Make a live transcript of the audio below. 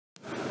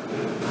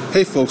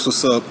Hey folks,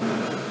 what's up?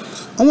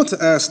 I want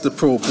to ask the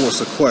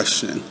pro-aborts a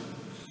question.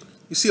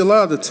 You see, a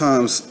lot of the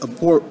times,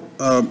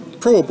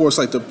 pro-aborts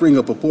like to bring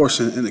up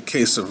abortion in the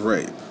case of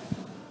rape.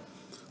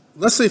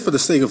 Let's say for the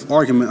sake of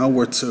argument, I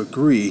were to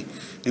agree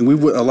and we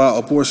would allow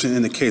abortion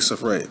in the case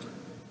of rape.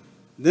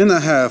 Then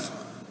I have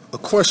a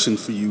question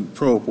for you,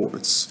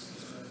 pro-aborts.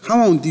 How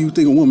long do you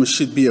think a woman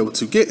should be able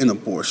to get an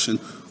abortion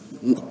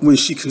when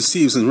she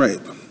conceives in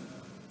rape?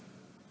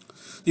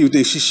 Do you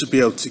think she should be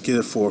able to get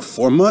it for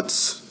 4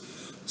 months?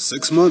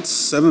 6 months,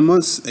 7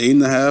 months,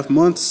 8.5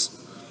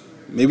 months.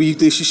 Maybe you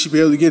think she should be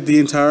able to get the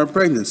entire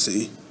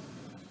pregnancy.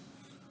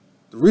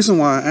 The reason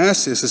why I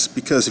ask this is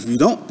because if you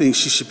don't think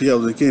she should be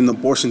able to get an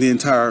abortion the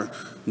entire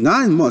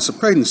 9 months of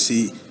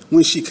pregnancy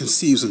when she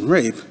conceives in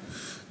rape,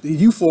 then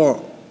you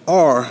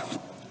are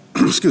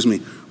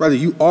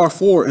you are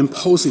for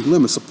imposing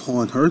limits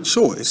upon her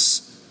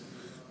choice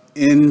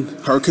in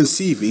her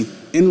conceiving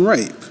in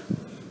rape.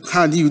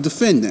 How do you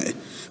defend that?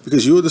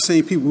 Because you're the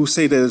same people who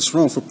say that it's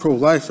wrong for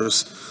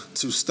pro-lifers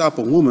to stop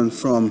a woman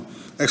from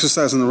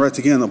exercising the right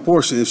to get an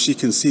abortion if she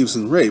conceives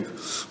in rape.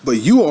 But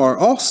you are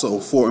also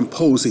for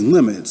imposing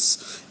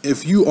limits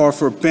if you are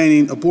for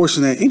banning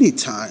abortion at any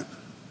time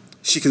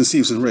she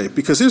conceives in rape.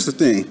 Because here's the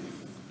thing.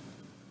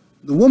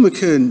 The woman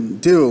can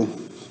deal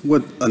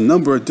with a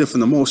number of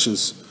different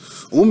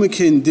emotions. A woman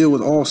can deal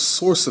with all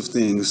sorts of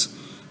things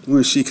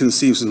when she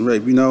conceives in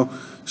rape. You know,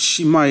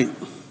 she might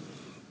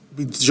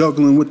be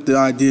juggling with the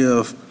idea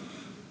of,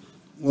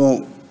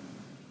 well,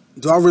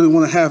 do I really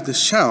want to have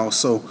this child?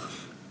 So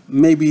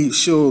maybe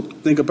she'll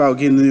think about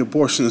getting the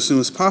abortion as soon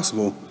as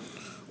possible.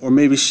 Or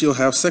maybe she'll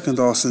have second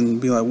thoughts and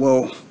be like,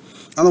 well,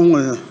 I don't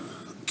want to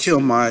kill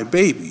my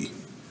baby.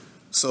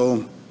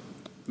 So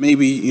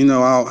maybe, you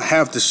know, I'll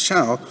have this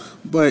child.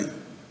 But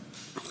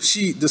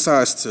she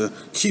decides to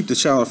keep the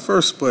child at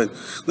first, but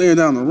later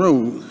down the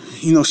road,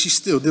 you know, she's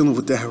still dealing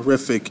with that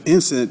horrific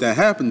incident that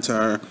happened to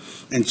her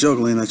and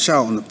juggling a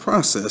child in the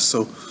process.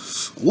 So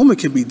a woman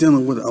can be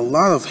dealing with a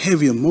lot of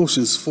heavy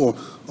emotions for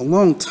a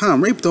long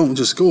time. Rape don't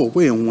just go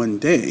away in one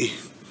day.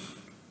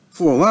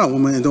 For a lot of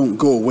women, it don't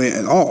go away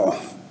at all.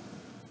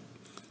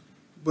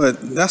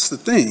 But that's the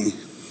thing.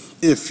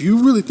 If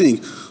you really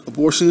think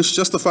abortion is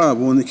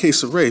justifiable in the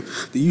case of rape,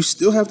 then you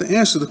still have to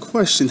answer the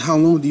question, how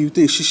long do you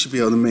think she should be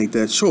able to make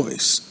that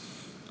choice?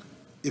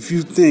 If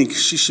you think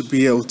she should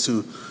be able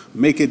to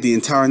make it the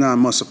entire 9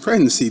 months of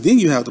pregnancy, then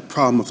you have the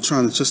problem of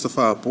trying to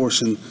justify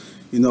abortion,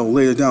 you know,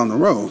 later down the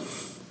road.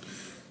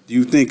 Do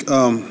you think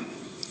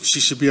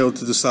she should be able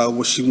to decide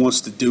what she wants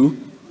to do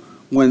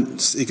when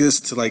it gets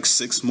to like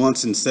 6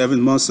 months and 7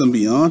 months and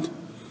beyond?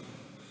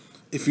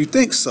 If you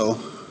think so,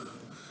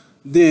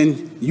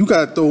 then you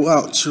got to throw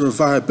out your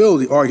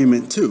viability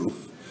argument too.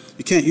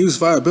 You can't use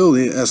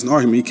viability as an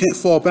argument. You can't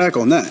fall back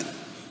on that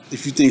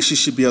if you think she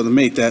should be able to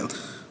make that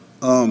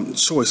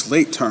choice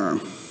late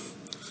term.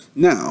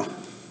 Now,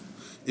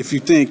 if you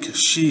think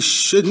she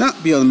should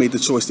not be able to make the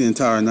choice the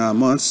entire 9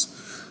 months,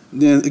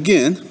 then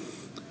again,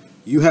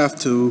 you have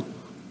to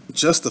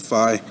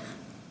justify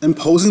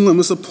imposing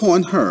limits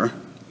upon her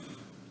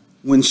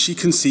when she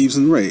conceives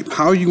in rape.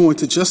 How are you going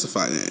to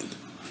justify that?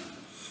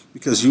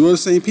 Because you are the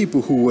same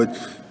people who would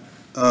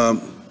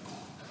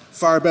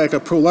fire back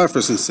at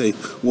pro-lifers and say,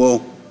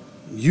 well,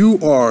 you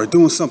are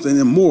doing something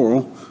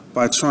immoral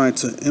by trying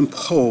to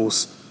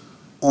impose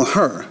on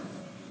her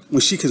when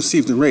she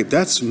conceived in rape.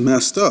 That's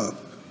messed up.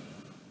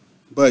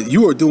 But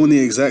you are doing the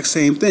exact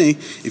same thing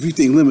if you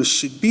think limits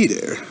should be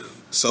there.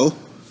 So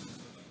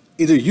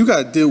either you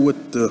got to deal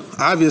with the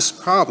obvious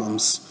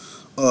problems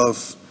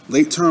of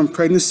late-term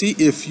pregnancy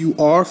if you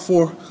are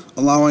for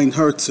allowing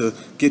her to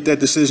get that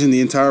decision the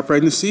entire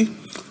pregnancy,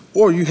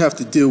 or you have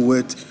to deal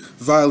with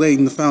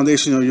violating the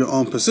foundation of your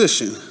own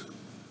position.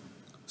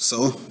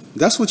 So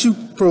that's what you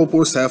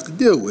pro-aborts have to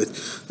deal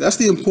with. That's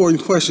the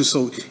important question.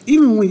 So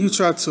even when you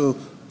try to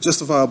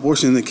justify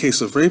abortion in the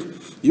case of rape,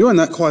 you are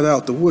not quite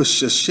out the woods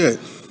just yet.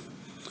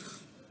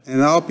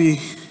 And I'll be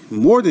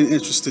more than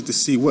interested to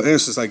see what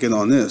answers I get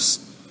on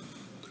this.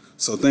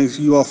 So thank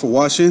you all for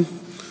watching.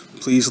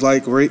 Please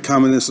like, rate,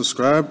 comment, and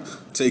subscribe.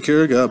 Take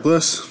care. God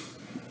bless.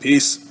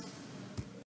 Peace.